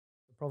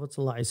Prophet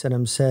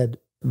ﷺ said,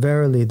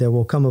 "Verily, there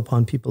will come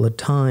upon people a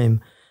time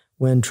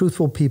when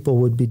truthful people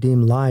would be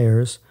deemed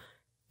liars,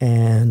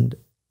 and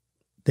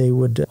they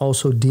would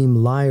also deem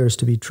liars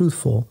to be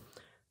truthful,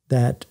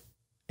 that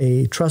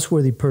a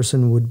trustworthy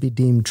person would be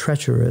deemed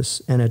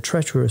treacherous, and a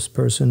treacherous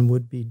person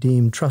would be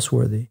deemed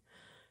trustworthy."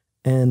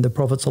 And the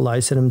Prophet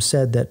ﷺ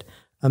said that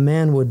a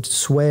man would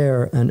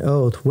swear an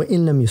oath,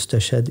 وَإِن لَمْ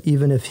يُسْتَشْهَدْ,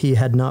 even if he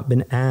had not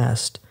been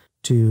asked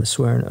to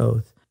swear an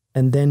oath.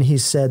 And then he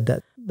said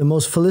that the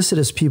most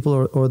felicitous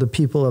people, or the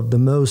people of the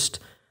most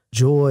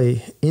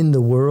joy in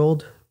the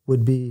world,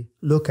 would be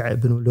Luka'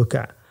 ibn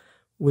Luka',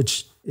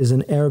 which is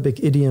an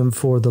Arabic idiom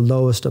for the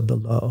lowest of the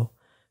low.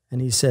 And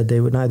he said they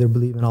would neither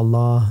believe in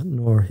Allah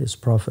nor His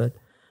Prophet.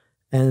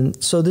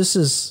 And so this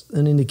is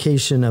an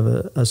indication of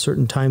a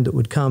certain time that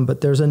would come.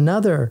 But there's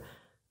another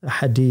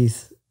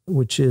hadith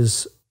which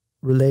is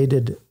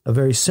related, a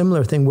very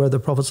similar thing, where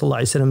the Prophet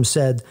ﷺ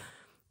said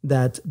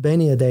that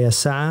Bayna yaday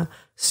as-sa'a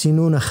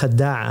sinuna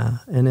khada'a,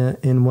 and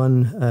in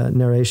one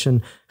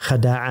narration,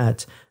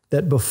 khada'at,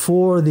 that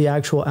before the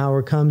actual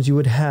hour comes, you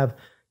would have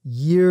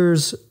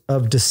years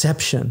of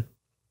deception.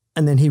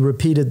 And then he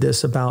repeated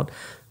this about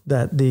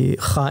that the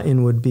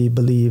kha'in would be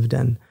believed,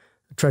 and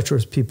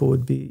treacherous people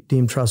would be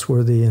deemed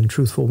trustworthy, and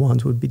truthful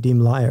ones would be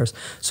deemed liars.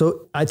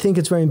 So I think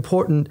it's very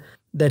important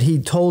that he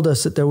told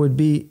us that there would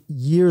be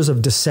years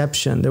of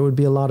deception. There would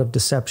be a lot of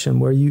deception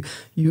where you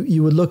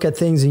would look at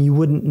things and you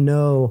wouldn't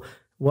know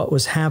what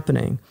was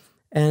happening.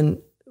 And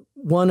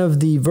one of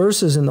the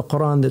verses in the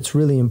Quran that's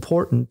really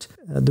important,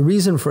 the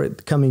reason for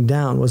it coming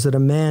down was that a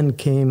man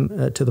came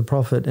to the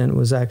Prophet, and it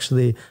was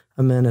actually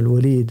a man,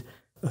 al-Walid,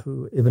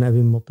 Ibn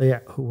Abi Muti',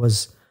 who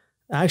was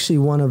actually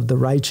one of the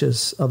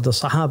righteous of the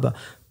Sahaba.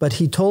 But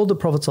he told the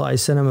Prophet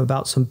ﷺ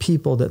about some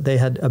people that they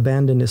had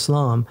abandoned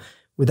Islam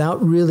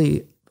without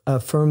really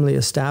firmly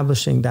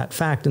establishing that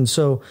fact. And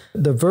so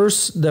the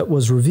verse that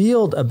was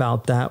revealed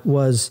about that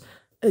was,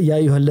 Ya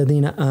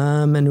ayyuhalladhina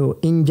amanu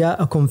in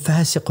ja'akum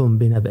fasiqun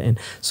binaba'in.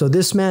 So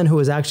this man, who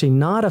is actually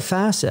not a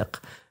fasiq,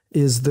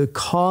 is the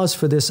cause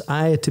for this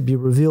ayah to be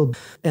revealed.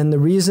 And the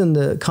reason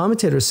the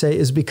commentators say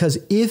is because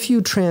if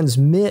you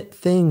transmit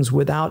things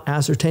without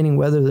ascertaining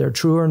whether they're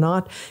true or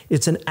not,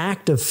 it's an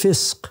act of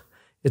fisq.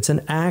 It's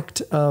an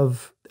act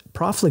of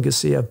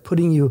profligacy, of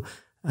putting you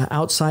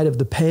outside of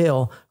the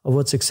pale of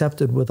what's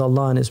accepted with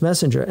Allah and His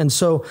Messenger. And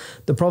so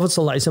the Prophet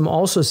ﷺ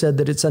also said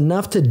that it's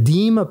enough to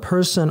deem a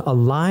person a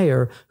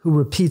liar who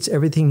repeats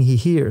everything he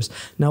hears.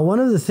 Now, one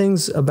of the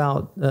things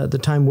about the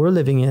time we're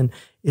living in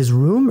is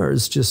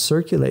rumors just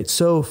circulate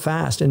so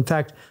fast. In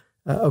fact,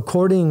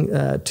 according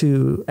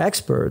to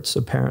experts,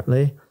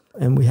 apparently,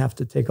 and we have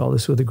to take all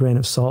this with a grain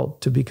of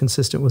salt to be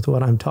consistent with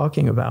what I'm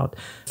talking about,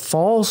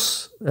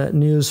 false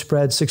news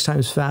spreads 6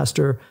 times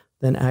faster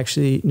than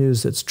actually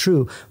news that's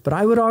true. But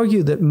I would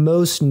argue that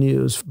most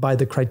news, by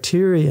the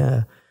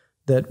criteria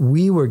that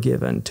we were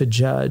given to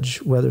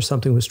judge whether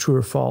something was true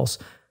or false,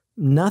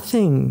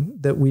 nothing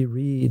that we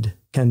read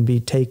can be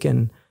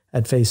taken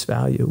at face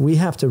value. We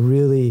have to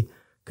really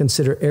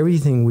consider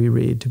everything we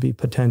read to be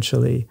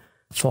potentially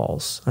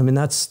false. I mean,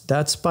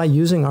 that's by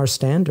using our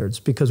standards,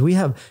 because we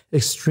have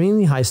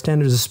extremely high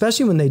standards,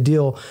 especially when they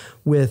deal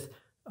with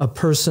a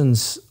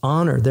person's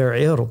honor, their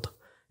ird.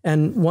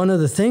 And one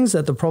of the things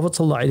that the Prophet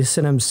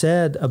ﷺ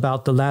said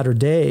about the latter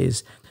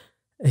days,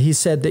 he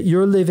said that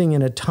you're living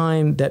in a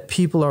time that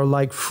people are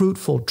like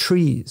fruitful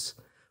trees,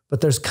 but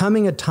there's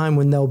coming a time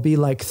when they'll be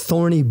like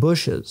thorny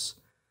bushes.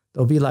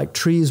 They'll be like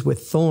trees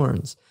with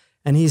thorns.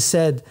 And he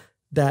said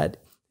that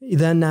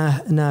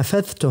إِذَا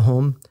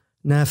نَافَثْتُهُمْ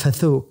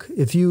نَافَثُوكَ,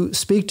 if you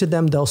speak to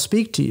them, they'll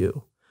speak to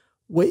you.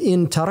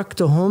 وَإِن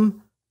تَرَكْتُهُمْ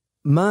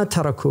مَا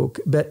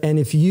تَرَكُوكَ, and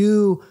if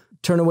you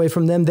turn away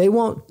from them, they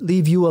won't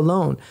leave you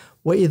alone.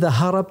 وَإِذَا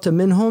هَرَبْتَ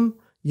مِنْهُمْ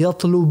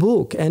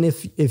يَطْلُبُوكَ, and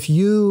if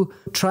you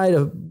try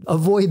to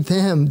avoid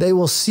them, they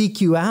will seek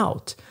you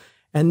out.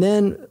 And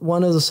then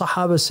one of the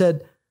Sahaba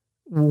said,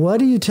 what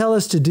do you tell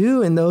us to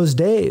do in those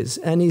days?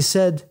 And he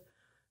said,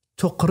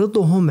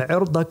 تُقْرِضُهُمْ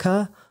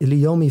عِرْضَكَ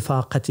لِيَوْمِ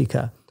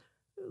فَاقَتِكَ,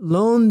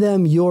 loan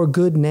them your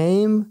good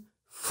name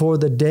for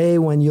the day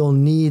when you'll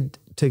need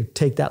to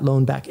take that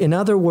loan back. In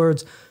other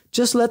words,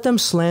 just let them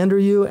slander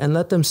you and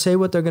let them say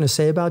what they're going to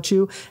say about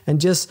you,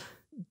 and just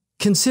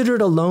consider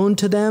it a loan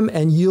to them,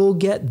 and you'll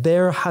get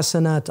their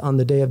hasanat on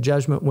the day of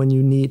judgment when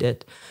you need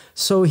it.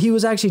 So he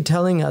was actually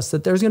telling us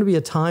that there's going to be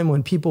a time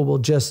when people will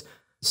just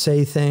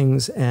say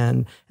things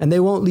and they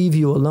won't leave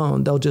you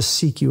alone. They'll just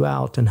seek you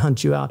out and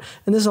hunt you out.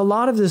 And a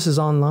lot of this is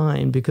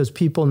online, because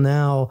people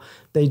now,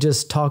 they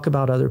just talk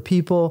about other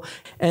people.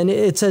 And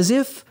it's as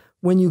if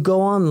when you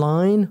go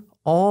online,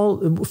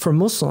 for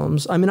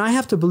Muslims, I mean, I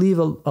have to believe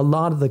a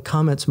lot of the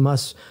comments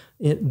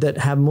that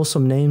have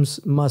Muslim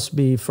names must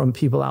be from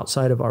people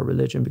outside of our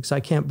religion, because I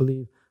can't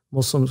believe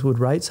Muslims would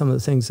write some of the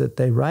things that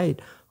they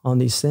write on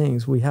these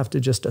things. We have to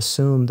just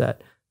assume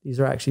that these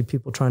are actually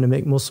people trying to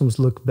make Muslims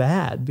look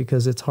bad,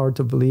 because it's hard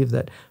to believe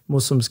that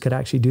Muslims could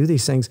actually do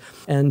these things.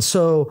 And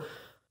so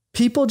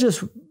people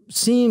just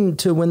seem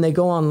to, when they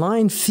go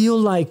online, feel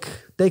like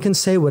they can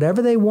say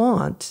whatever they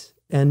want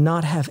and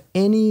not have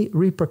any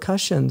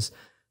repercussions.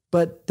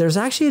 But there's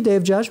actually a day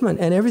of judgment,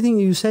 and everything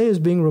you say is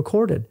being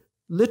recorded,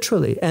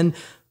 literally. And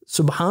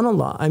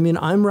subhanAllah, I mean,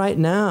 I'm right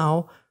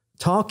now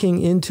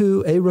talking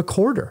into a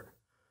recorder.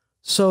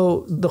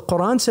 So the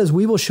Quran says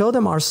we will show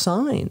them our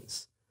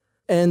signs.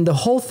 And the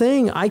whole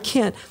thing, I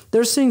can't,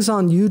 there's things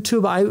on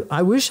YouTube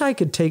I wish I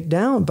could take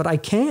down, but I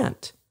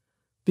can't,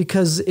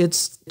 because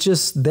it's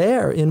just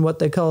there in what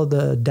they call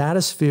the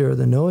datasphere,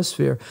 the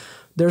noosphere.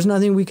 There's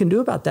nothing we can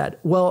do about that.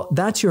 Well,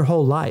 that's your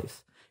whole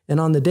life. And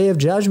on the day of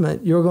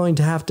judgment, you're going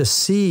to have to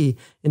see,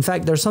 in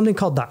fact, there's something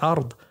called the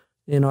ard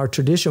in our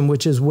tradition,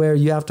 which is where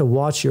you have to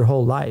watch your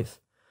whole life.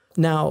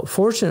 Now,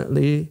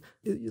 fortunately,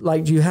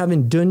 like you have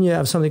in dunya, you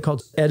have something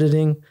called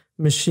editing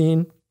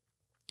machine,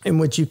 in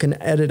which you can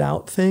edit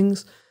out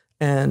things.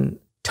 And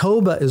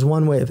Tawbah is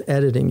one way of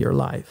editing your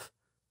life.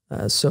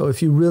 So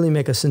if you really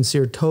make a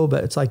sincere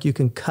Tawbah, it's like you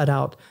can cut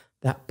out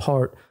that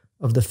part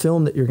of the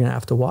film that you're going to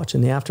have to watch in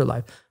the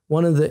afterlife.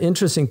 One of the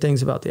interesting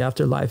things about the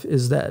afterlife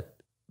is that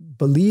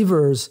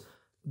believers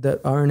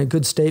that are in a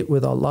good state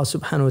with Allah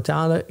subhanahu wa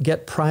ta'ala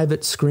get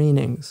private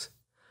screenings,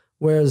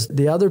 whereas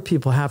the other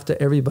people have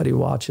to, everybody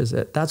watches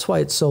it. That's why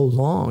it's so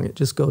long. It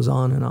just goes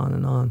on and on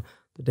and on,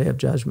 the day of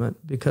judgment,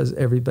 because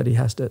everybody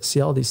has to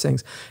see all these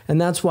things. And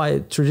that's why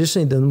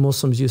traditionally the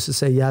Muslims used to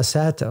say, Ya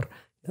Satir,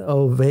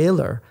 O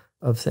veiler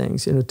of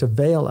things, you know, to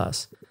veil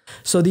us.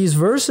 So these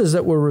verses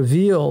that were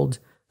revealed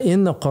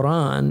in the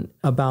Quran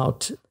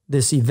about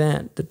this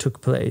event that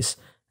took place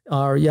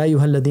are Ya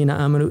ayyuhalladhina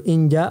amanu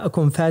in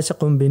ja'akum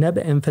fasiqun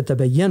binaba'in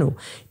fatabayyanu.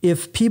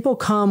 If people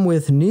come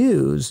with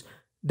news,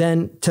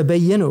 then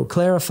tabayyanu,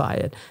 clarify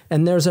it.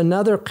 And there's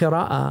another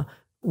qira'ah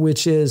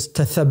which is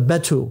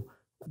tathabbatu,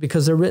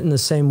 because they're written the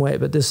same way,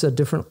 but this is a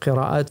different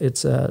qira'ah.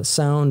 It's a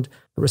sound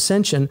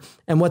recension.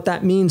 And what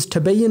that means,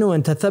 tabayyanu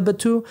and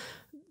tathabbatu,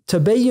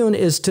 tabayyun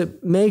is to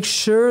make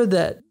sure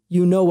that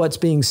you know what's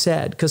being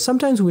said, because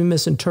sometimes we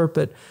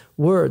misinterpret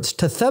words.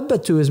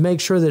 Tathabbatu is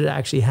make sure that it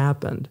actually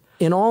happened.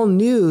 In all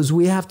news,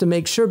 we have to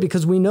make sure,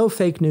 because we know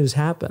fake news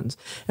happens.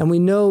 And we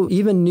know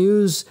even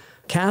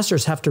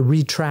newscasters have to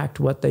retract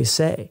what they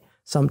say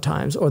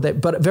sometimes,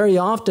 but very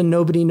often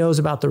nobody knows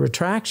about the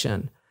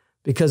retraction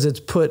because it's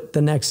put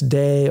the next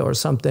day or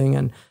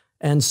something.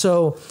 And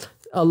so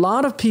a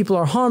lot of people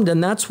are harmed,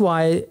 and that's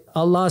why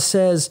Allah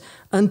says,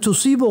 أَن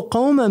تُصِيبُوا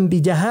قَوْمًا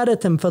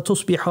بِجَهَالَةٍ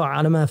فَتُصْبِحُوا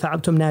عَلَى مَا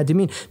فَعَلْتُمْ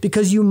نَادِمِينَ.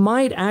 Because you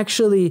might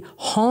actually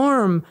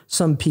harm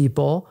some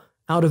people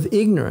out of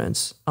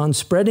ignorance on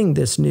spreading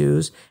this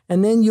news,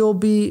 and then you'll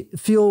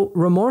feel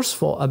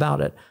remorseful about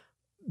it.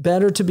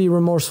 Better to be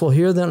remorseful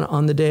here than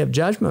on the day of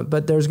judgment,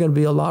 but there's going to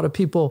be a lot of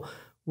people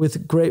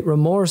with great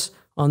remorse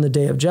on the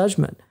day of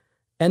judgment.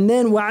 And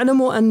then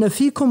وَاعْلَمُوا أَنَّ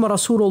فِيكُمْ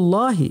رَسُولُ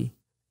اللَّهِ.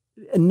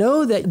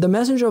 Know that the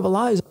messenger of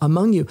Allah is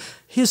among you.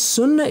 His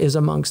sunnah is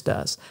amongst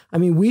us. I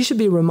mean, we should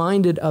be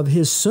reminded of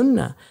his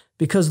sunnah,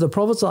 because the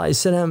Prophet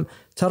ﷺ,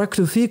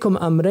 تَرَكْتُ فِيكُمْ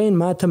أَمْرَيْنِ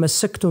مَا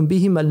تَمَسَّكْتُمْ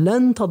بِهِمَا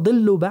لَن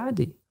تَضِلُّوا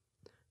بَعْدِي.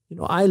 You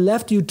know, I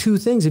left you two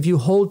things. If you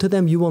hold to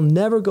them, you will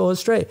never go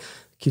astray.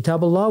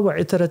 Kitab Allah wa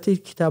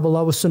itarati, Kitab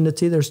Allah wa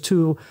sunnati. There's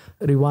two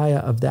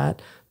riwayah of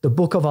that. The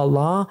book of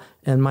Allah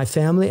and my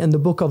family, and the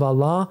book of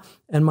Allah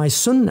and my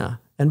sunnah.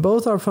 And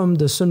both are from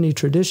the Sunni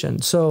tradition.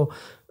 So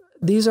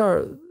these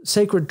are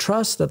sacred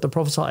trusts that the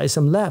Prophet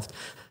ﷺ left.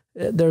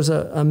 There's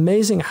an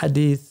amazing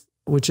hadith,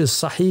 which is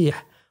sahih,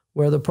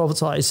 where the Prophet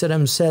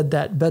ﷺ said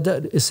that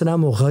بدأ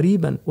الإسلام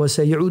غريبا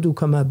وسيعود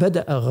كما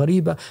بدأ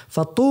غريبا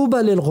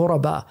فطوبى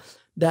للغرباء.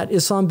 That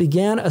Islam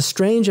began a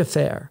strange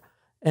affair,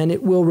 and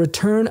it will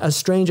return a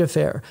strange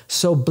affair.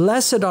 So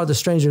blessed are the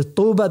strangers.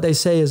 Tuba, they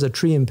say, is a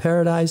tree in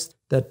paradise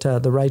that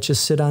the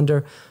righteous sit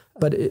under.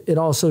 But it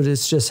also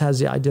just has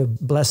the idea of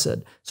blessed.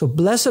 So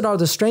blessed are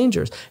the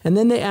strangers. And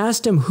then they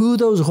asked him who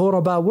those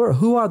ghuraba were.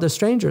 Who are the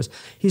strangers?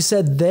 He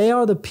said, they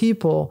are the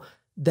people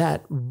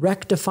that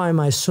rectify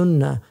my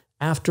sunnah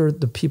after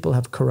the people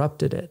have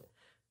corrupted it.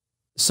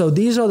 So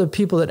these are the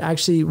people that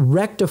actually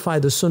rectify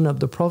the sunnah of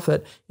the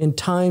Prophet in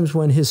times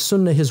when his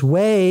sunnah, his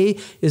way,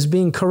 is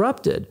being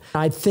corrupted.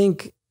 I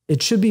think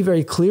it should be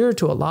very clear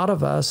to a lot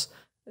of us,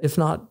 if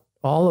not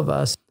all of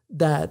us,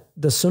 that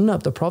the sunnah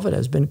of the Prophet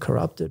has been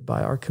corrupted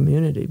by our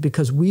community,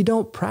 because we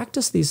don't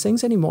practice these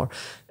things anymore.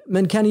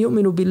 من كان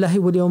يؤمن بالله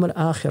واليوم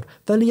الآخر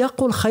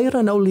فليقل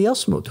خيرا أو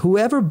ليصمت.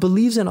 Whoever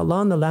believes in Allah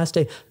on the last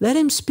day, let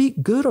him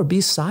speak good or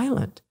be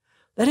silent.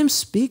 Let him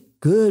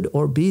speak good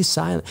or be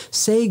silent.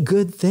 Say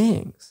good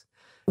things.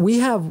 We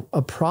have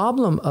a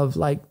problem of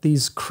like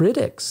these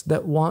critics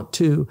that want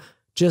to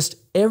just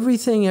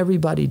everything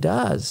everybody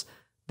does,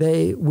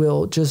 they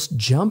will just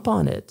jump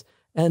on it.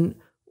 And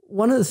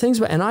one of the things,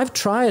 and I've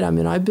tried, I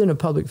mean, I've been a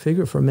public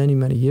figure for many,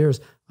 many years.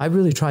 I've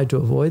really tried to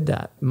avoid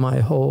that my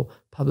whole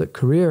public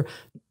career,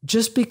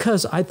 just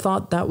because I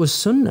thought that was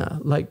sunnah,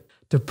 like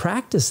to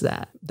practice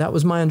that. That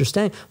was my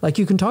understanding. Like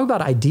you can talk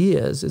about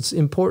ideas. It's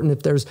important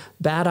if there's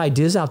bad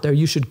ideas out there,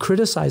 you should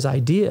criticize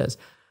ideas.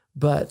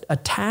 But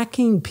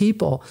attacking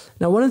people.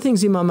 Now, one of the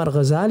things Imam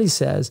al-Ghazali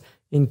says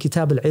in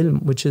Kitab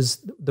al-Ilm, which is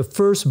the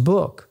first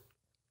book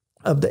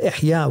of the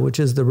Ihya, which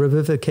is the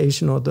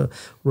revivification or the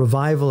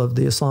revival of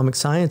the Islamic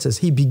sciences,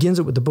 he begins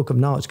it with the Book of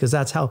Knowledge, because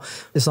that's how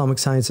Islamic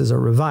sciences are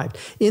revived.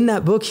 In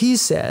that book, he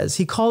says,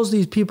 he calls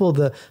these people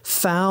the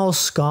foul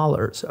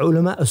scholars,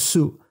 ulama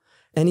as-su.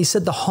 And he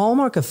said the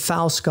hallmark of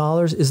foul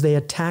scholars is they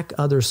attack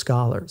other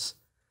scholars.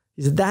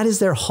 He said that is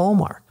their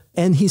hallmark.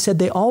 And he said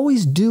they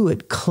always do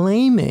it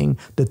claiming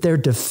that they're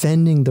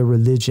defending the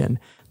religion.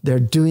 They're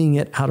doing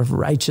it out of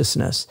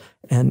righteousness.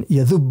 And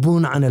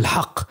يَذُبُّونَ عَنِ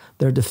الْحَقِّ.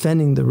 They're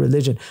defending the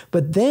religion.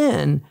 But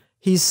then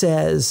he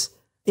says,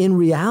 in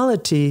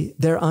reality,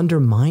 they're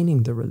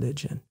undermining the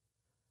religion.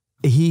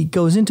 He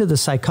goes into the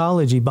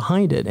psychology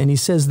behind it, and he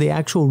says the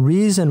actual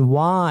reason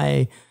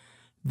why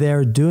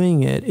they're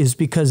doing it is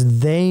because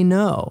they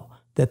know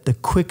that the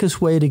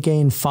quickest way to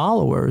gain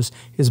followers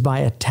is by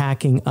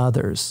attacking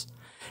others.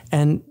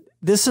 And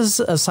this is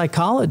a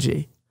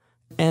psychology.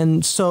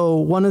 And so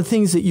one of the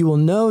things that you will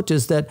note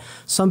is that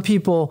some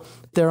people,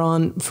 they're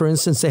on, for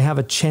instance, they have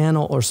a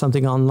channel or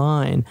something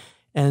online,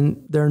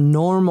 and their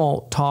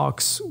normal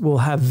talks will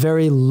have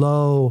very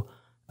low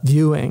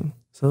viewing.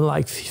 So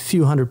like a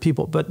few hundred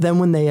people. But then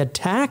when they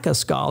attack a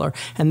scholar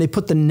and they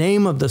put the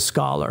name of the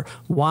scholar,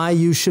 why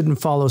you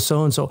shouldn't follow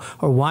so-and-so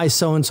or why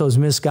so-and-so is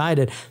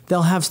misguided,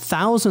 they'll have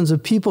thousands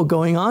of people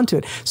going on to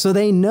it. So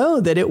they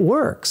know that it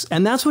works.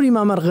 And that's what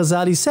Imam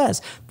al-Ghazali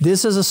says.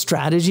 This is a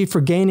strategy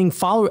for gaining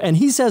followers. And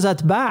he says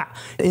atba'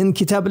 in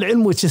Kitab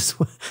al-Ilm, which is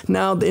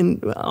now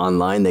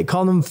online, they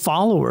call them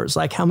followers,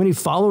 like how many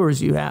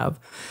followers you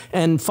have.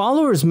 And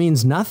followers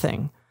means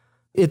nothing.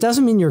 It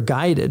doesn't mean you're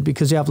guided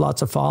because you have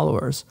lots of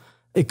followers.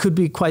 It could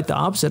be quite the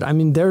opposite. I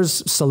mean,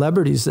 there's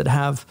celebrities that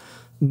have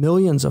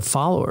millions of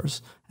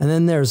followers, and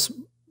then there's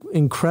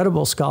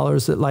incredible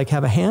scholars that like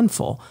have a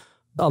handful.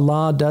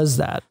 Allah does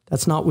that.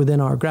 That's not within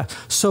our grasp.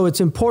 So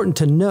it's important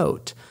to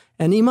note.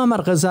 And Imam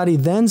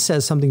al-Ghazali then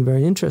says something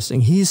very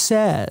interesting. He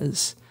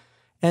says,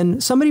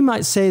 and somebody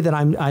might say that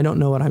I don't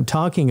know what I'm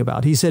talking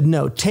about. He said,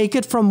 no, take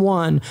it from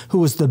one who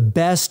was the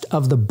best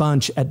of the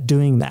bunch at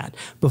doing that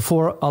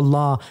before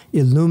Allah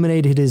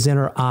illuminated his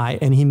inner eye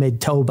and he made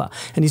tawbah.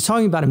 And he's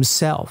talking about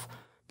himself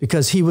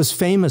because he was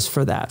famous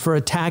for that, for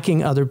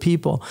attacking other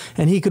people.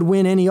 And he could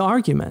win any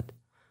argument.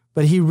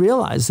 But he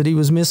realized that he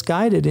was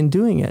misguided in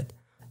doing it.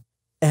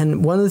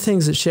 And one of the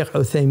things that Shaykh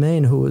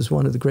Uthaymeen, who was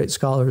one of the great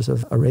scholars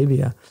of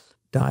Arabia,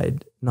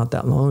 died not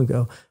that long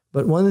ago.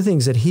 But one of the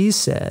things that he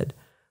said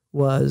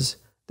was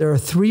there are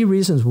three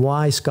reasons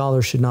why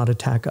scholars should not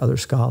attack other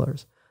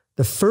scholars.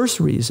 The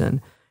first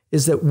reason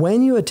is that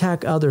when you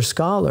attack other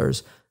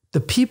scholars, the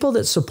people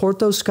that support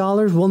those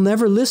scholars will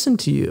never listen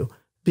to you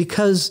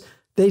because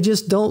they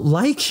just don't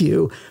like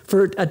you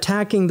for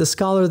attacking the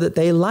scholar that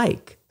they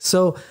like.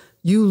 So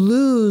you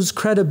lose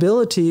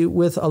credibility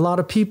with a lot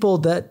of people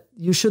that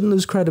you shouldn't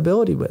lose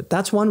credibility with.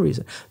 That's one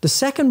reason. The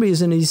second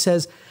reason, he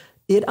says,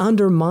 it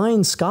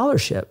undermines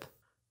scholarship.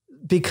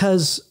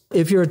 Because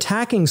if you're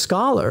attacking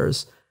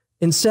scholars,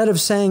 instead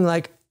of saying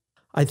like,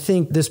 I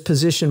think this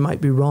position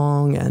might be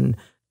wrong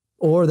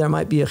or there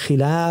might be a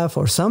khilaf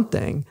or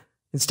something,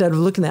 instead of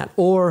looking at,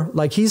 or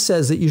like he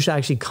says that you should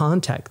actually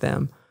contact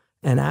them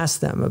and ask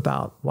them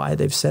about why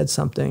they've said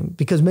something,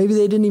 because maybe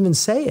they didn't even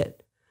say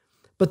it.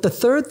 But the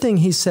third thing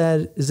he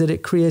said is that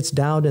it creates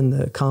doubt in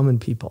the common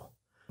people.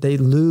 They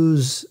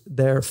lose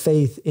their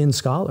faith in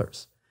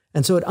scholars.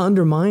 And so it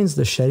undermines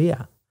the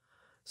Sharia.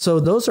 So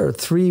those are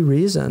three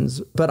reasons,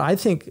 but I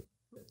think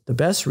the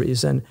best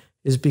reason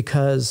is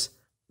because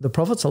the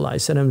Prophet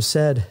ﷺ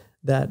said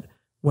that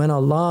when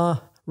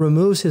Allah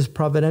removes his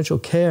providential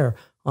care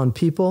on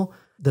people,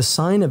 the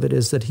sign of it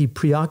is that he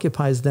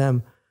preoccupies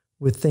them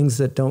with things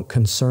that don't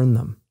concern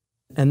them.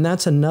 And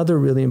that's another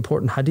really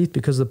important hadith,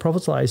 because the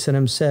Prophet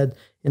ﷺ said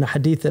in a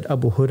hadith that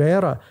Abu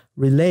Huraira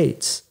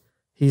relates,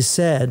 he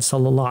said,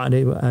 sallallahu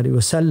alayhi wa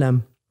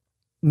sallam,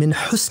 min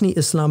husni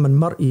islam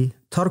al-mar'i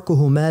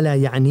tarkuhu ma la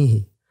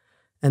ya'nihi.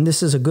 And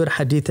this is a good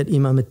hadith that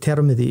Imam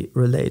al-Tirmidhi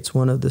relates,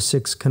 one of the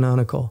 6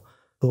 canonical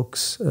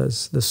books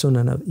as the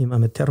Sunan of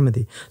Imam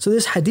al-Tirmidhi. So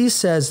this hadith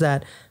says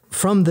that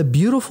from the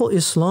beautiful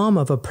Islam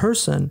of a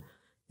person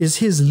is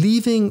his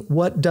leaving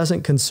what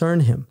doesn't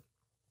concern him.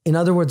 In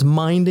other words,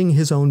 minding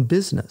his own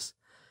business.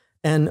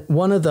 And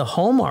one of the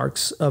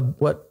hallmarks of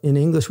what in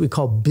English we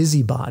call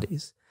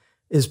busybodies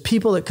is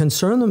people that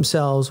concern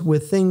themselves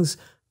with things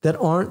that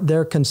aren't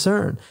their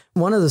concern.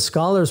 One of the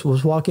scholars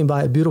was walking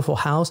by a beautiful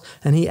house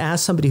and he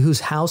asked somebody whose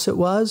house it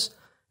was,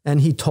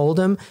 and he told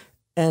him,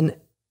 and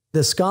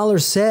the scholar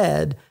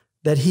said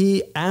that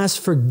he asked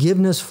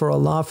forgiveness for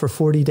Allah for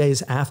 40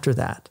 days after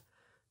that,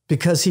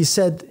 because he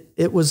said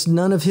it was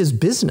none of his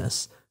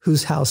business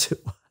whose house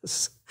it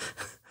was.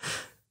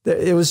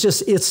 It was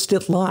just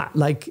istitla',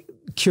 like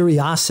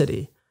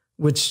curiosity,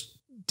 which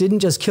didn't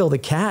just kill the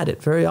cat,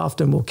 it very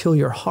often will kill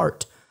your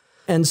heart.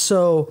 And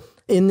so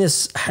in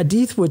this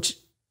hadith, which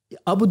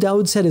Abu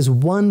Dawud said is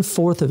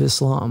 1/4 of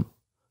Islam,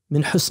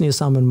 min husni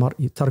Islam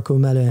al-mar'i tarku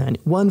ma la ya'ni,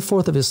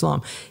 1/4 of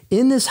Islam.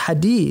 In this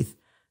hadith,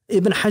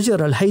 Ibn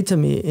Hajar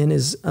al-Haytami, in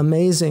his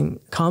amazing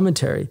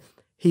commentary,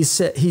 he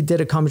said, he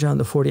did a commentary on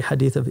the 40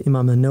 hadith of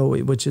Imam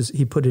al-Nawawi, which is,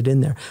 he put it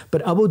in there.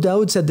 But Abu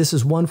Dawud said this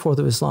is 1/4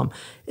 of Islam.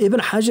 Ibn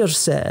Hajar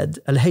said,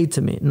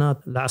 al-Haytami,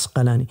 not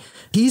al-Asqalani,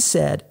 he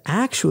said,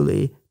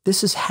 actually,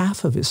 this is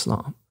half of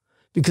Islam.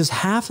 Because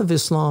half of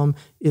Islam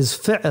is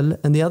fi'l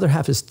and the other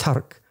half is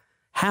tark.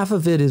 Half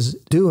of it is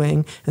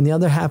doing and the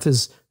other half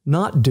is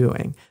not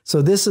doing.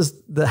 So this is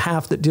the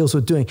half that deals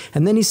with doing.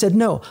 And then he said,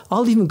 no,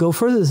 I'll even go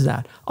further than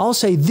that. I'll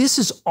say this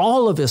is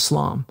all of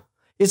Islam.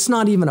 It's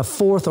not even a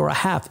fourth or a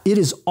half. It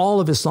is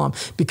all of Islam.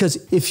 Because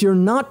if you're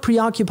not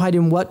preoccupied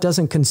in what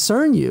doesn't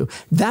concern you,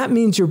 that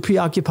means you're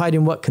preoccupied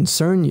in what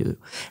concerns you.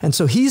 And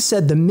so he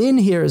said the min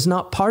here is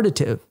not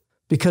partitive,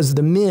 because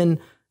the min,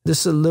 this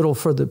is a little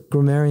for the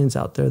grammarians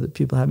out there that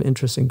people have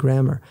interest in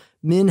grammar.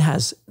 Min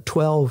has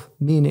 12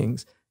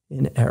 meanings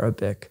in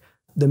Arabic.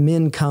 The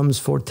min comes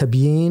for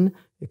tabyin.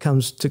 It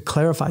comes to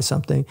clarify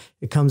something.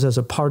 It comes as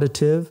a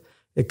partitive.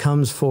 It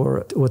comes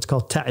for what's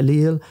called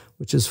ta'lil,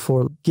 which is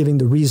for giving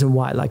the reason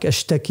why, like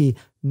ashtaki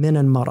min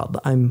al-marad.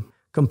 I'm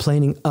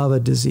complaining of a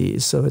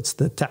disease. So it's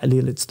the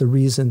ta'lil, it's the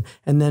reason.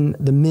 And then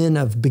the min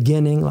of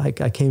beginning,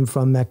 like I came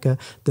from Mecca.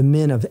 The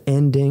min of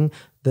ending,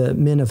 the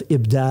min of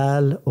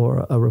ibdal,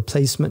 or a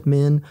replacement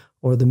min,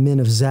 or the min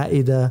of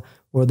za'ida,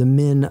 or the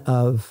min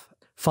of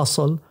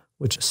fasl,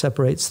 which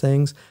separates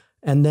things.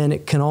 And then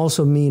it can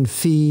also mean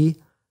fi,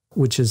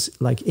 which is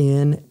like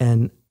in,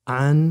 and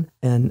an,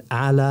 and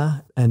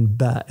ala, and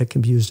ba. It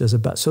can be used as a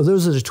ba. So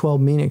those are the 12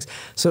 meanings.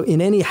 So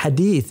in any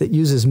hadith that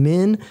uses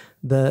min,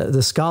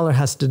 the scholar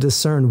has to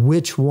discern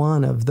which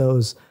one of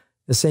those.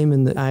 The same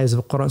in the ayahs of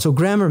the Quran. So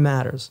grammar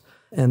matters.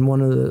 And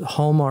one of the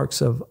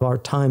hallmarks of our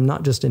time,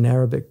 not just in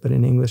Arabic, but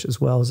in English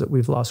as well, is that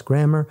we've lost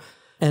grammar.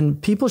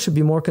 And people should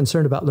be more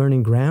concerned about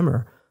learning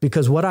grammar,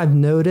 because what I've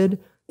noted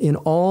in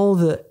all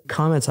the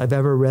comments I've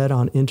ever read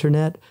on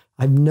internet,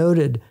 I've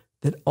noted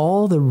that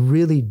all the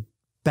really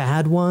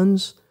bad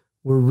ones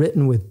were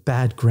written with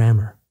bad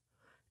grammar.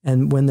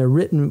 And when they're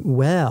written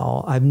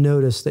well, I've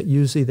noticed that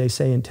usually they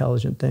say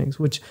intelligent things,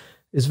 which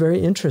is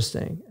very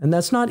interesting. And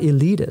that's not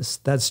elitist.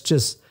 That's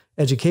just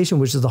education,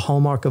 which is the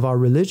hallmark of our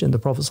religion. The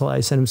Prophet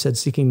ﷺ said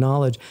seeking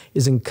knowledge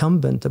is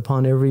incumbent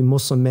upon every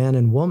Muslim man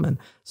and woman.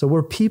 So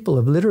we're people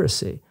of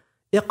literacy.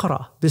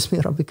 Iqra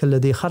bismi rabbika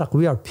alladhi khalaq.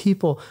 We are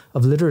people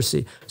of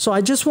literacy. So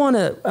I just want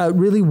to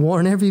really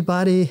warn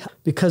everybody,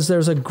 because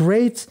there's a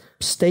great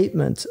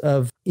statement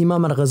of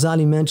Imam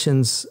al-Ghazali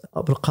mentions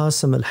Abul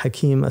Qasim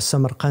al-Hakim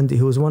al-Samarqandi,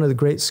 who was one of the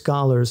great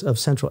scholars of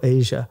Central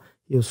Asia.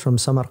 He was from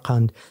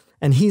Samarkand.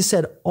 And he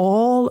said,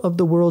 all of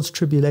the world's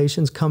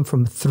tribulations come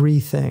from 3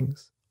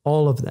 things,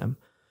 all of them.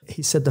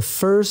 He said the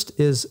first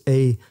is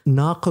a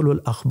naqilul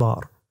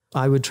akhbar.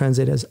 I would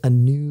translate as a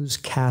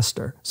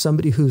newscaster,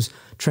 somebody who's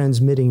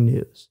transmitting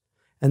news.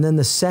 And then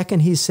the second,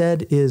 he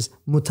said, is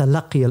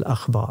mutalaqi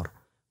al-akhbar,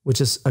 which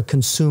is a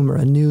consumer,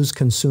 a news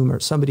consumer,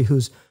 somebody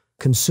who's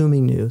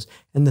consuming news.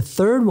 And the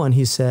third one,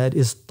 he said,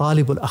 is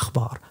talib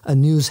al-akhbar, a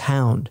news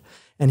hound.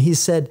 And he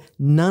said,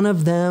 none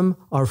of them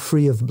are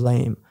free of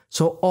blame.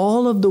 So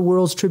all of the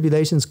world's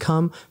tribulations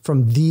come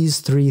from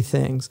these 3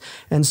 things.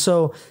 And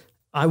so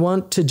I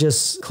want to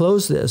just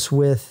close this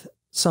with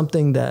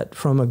something that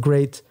from a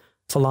great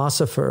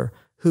philosopher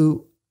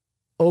who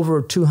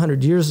over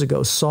 200 years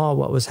ago saw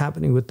what was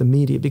happening with the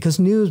media. Because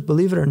news,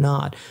 believe it or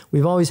not,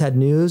 we've always had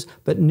news,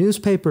 but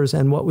newspapers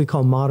and what we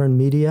call modern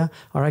media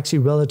are actually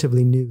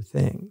relatively new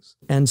things.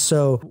 And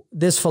so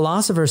this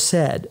philosopher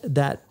said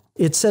that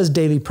it says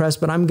daily press,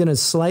 but I'm going to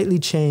slightly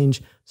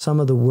change some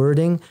of the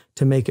wording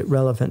to make it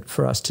relevant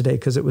for us today,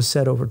 because it was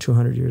said over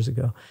 200 years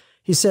ago.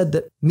 He said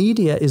that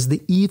media is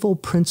the evil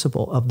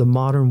principle of the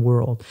modern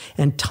world,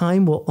 and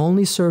time will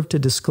only serve to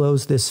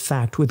disclose this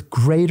fact with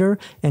greater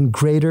and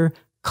greater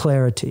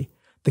clarity.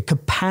 The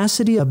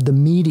capacity of the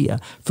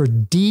media for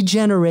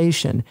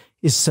degeneration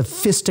is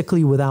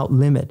sophistically without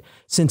limit,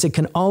 since it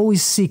can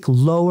always seek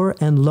lower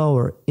and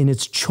lower in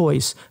its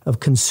choice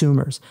of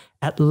consumers.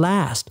 At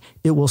last,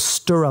 it will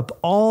stir up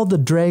all the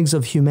dregs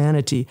of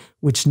humanity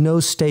which no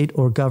state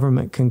or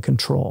government can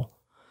control.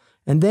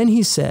 And then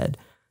he said,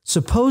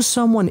 suppose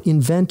someone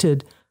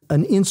invented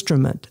an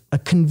instrument, a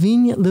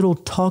convenient little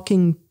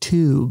talking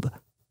tube.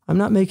 I'm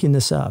not making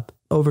this up,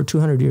 over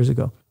 200 years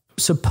ago.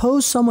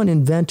 Suppose someone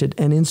invented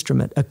an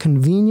instrument, a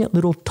convenient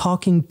little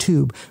talking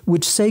tube,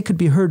 which say could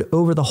be heard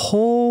over the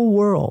whole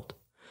world.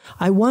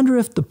 I wonder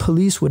if the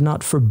police would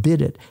not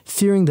forbid it,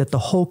 fearing that the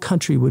whole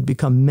country would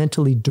become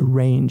mentally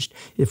deranged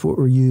if it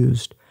were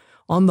used.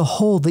 On the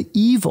whole, the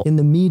evil in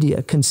the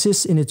media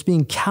consists in its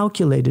being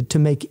calculated to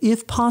make,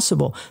 if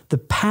possible, the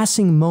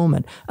passing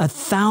moment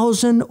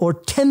 1,000 or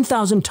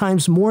 10,000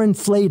 times more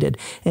inflated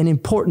and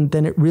important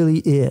than it really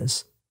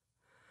is.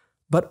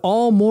 But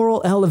all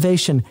moral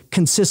elevation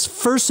consists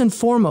first and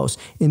foremost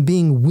in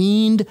being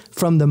weaned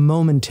from the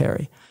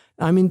momentary.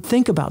 I mean,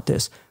 think about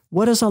this.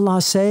 What does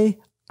Allah say?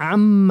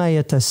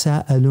 عَمَّا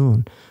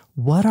يَتَسَاءَلُونَ.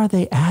 What are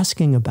they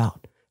asking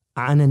about?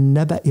 عَنِ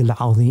النَّبَإِ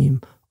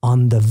الْعَظِيمِ.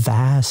 On the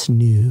vast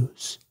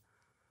news,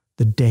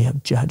 the day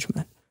of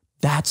judgment.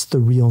 That's the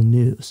real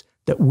news.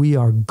 that we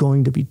are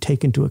going to be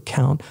taken to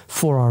account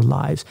for our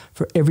lives,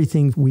 for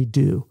everything we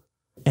do.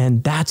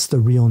 And that's the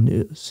real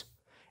news.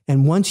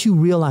 And once you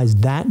realize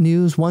that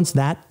news, once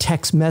that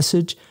text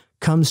message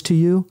comes to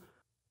you,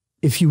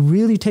 if you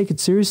really take it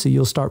seriously,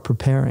 you'll start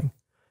preparing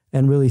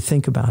and really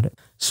think about it.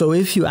 So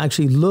if you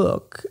actually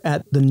look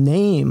at the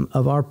name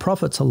of our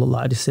Prophet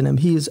ﷺ,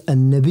 he is a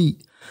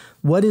Nabi.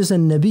 What is a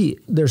Nabi?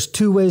 There's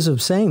two ways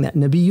of saying that,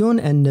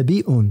 Nabiyun and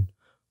Nabi'un,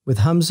 with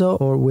Hamza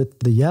or with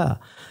the Ya.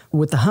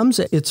 With the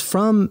Hamza, it's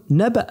from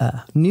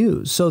Naba'a,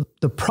 news. So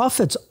the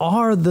prophets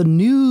are the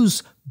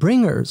news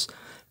bringers.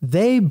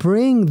 They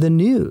bring the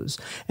news.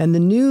 And the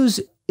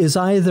news is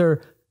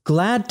either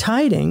glad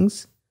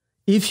tidings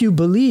if you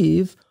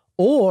believe,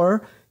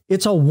 or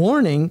it's a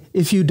warning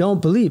if you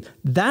don't believe.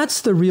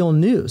 That's the real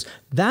news.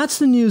 That's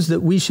the news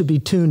that we should be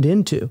tuned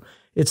into.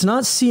 It's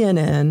not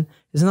CNN,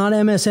 it's not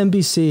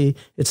MSNBC,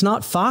 it's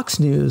not Fox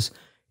News.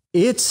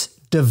 It's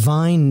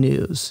divine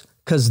news,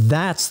 because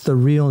that's the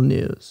real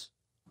news.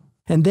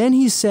 And then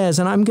he says,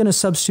 and I'm going to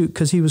substitute,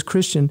 because he was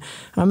Christian,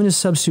 I'm going to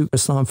substitute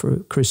Islam for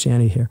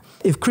Christianity here.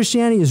 If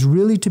Christianity is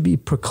really to be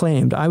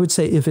proclaimed, I would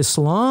say if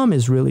Islam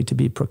is really to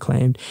be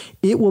proclaimed,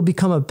 it will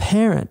become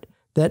apparent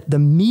that the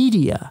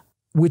media,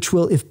 which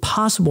will, if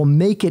possible,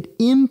 make it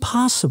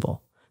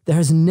impossible. There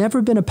has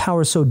never been a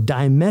power so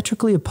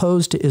diametrically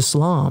opposed to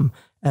Islam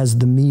as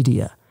the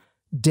media.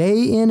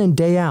 Day in and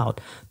day out,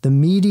 the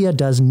media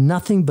does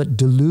nothing but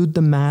delude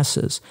the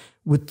masses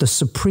with the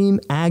supreme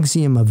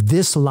axiom of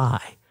this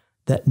lie,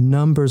 that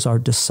numbers are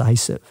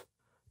decisive.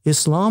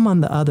 Islam,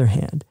 on the other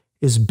hand,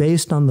 is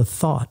based on the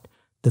thought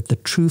that the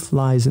truth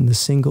lies in the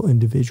single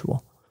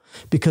individual.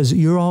 Because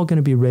you're all going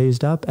to be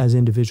raised up as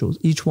individuals.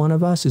 Each one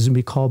of us is going to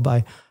be called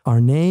by our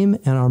name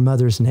and our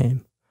mother's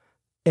name.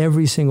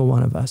 Every single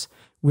one of us.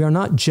 We are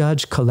not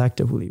judged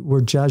collectively. We're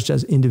judged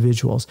as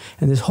individuals.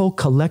 And this whole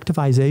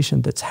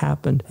collectivization that's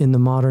happened in the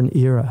modern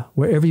era,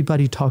 where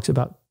everybody talks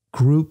about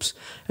groups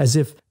as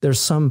if there's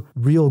some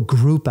real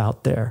group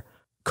out there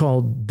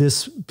called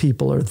this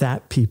people or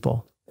that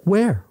people.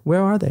 Where?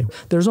 Where are they?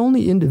 There's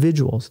only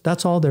individuals.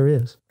 That's all there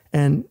is.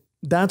 And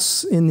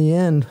that's, in the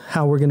end,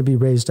 how we're going to be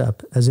raised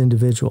up as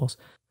individuals.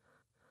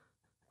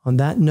 On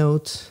that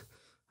note,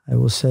 I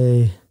will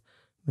say,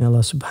 may Allah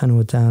subhanahu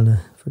wa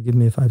ta'ala forgive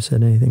me if I've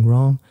said anything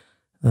wrong.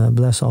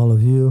 Bless all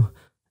of you.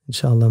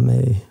 Inshallah,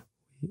 may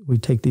we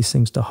take these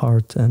things to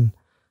heart, and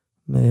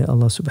may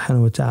Allah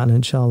subhanahu wa ta'ala,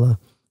 inshallah,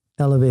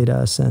 elevate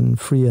us and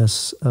free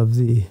us of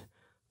the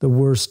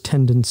worst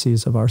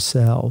tendencies of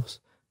ourselves.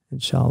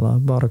 Inshallah.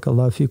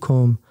 Barakallahu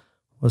fikum.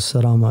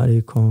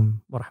 Wassalamu alaikum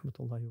wa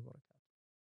rahmatullahi wa barakatuh.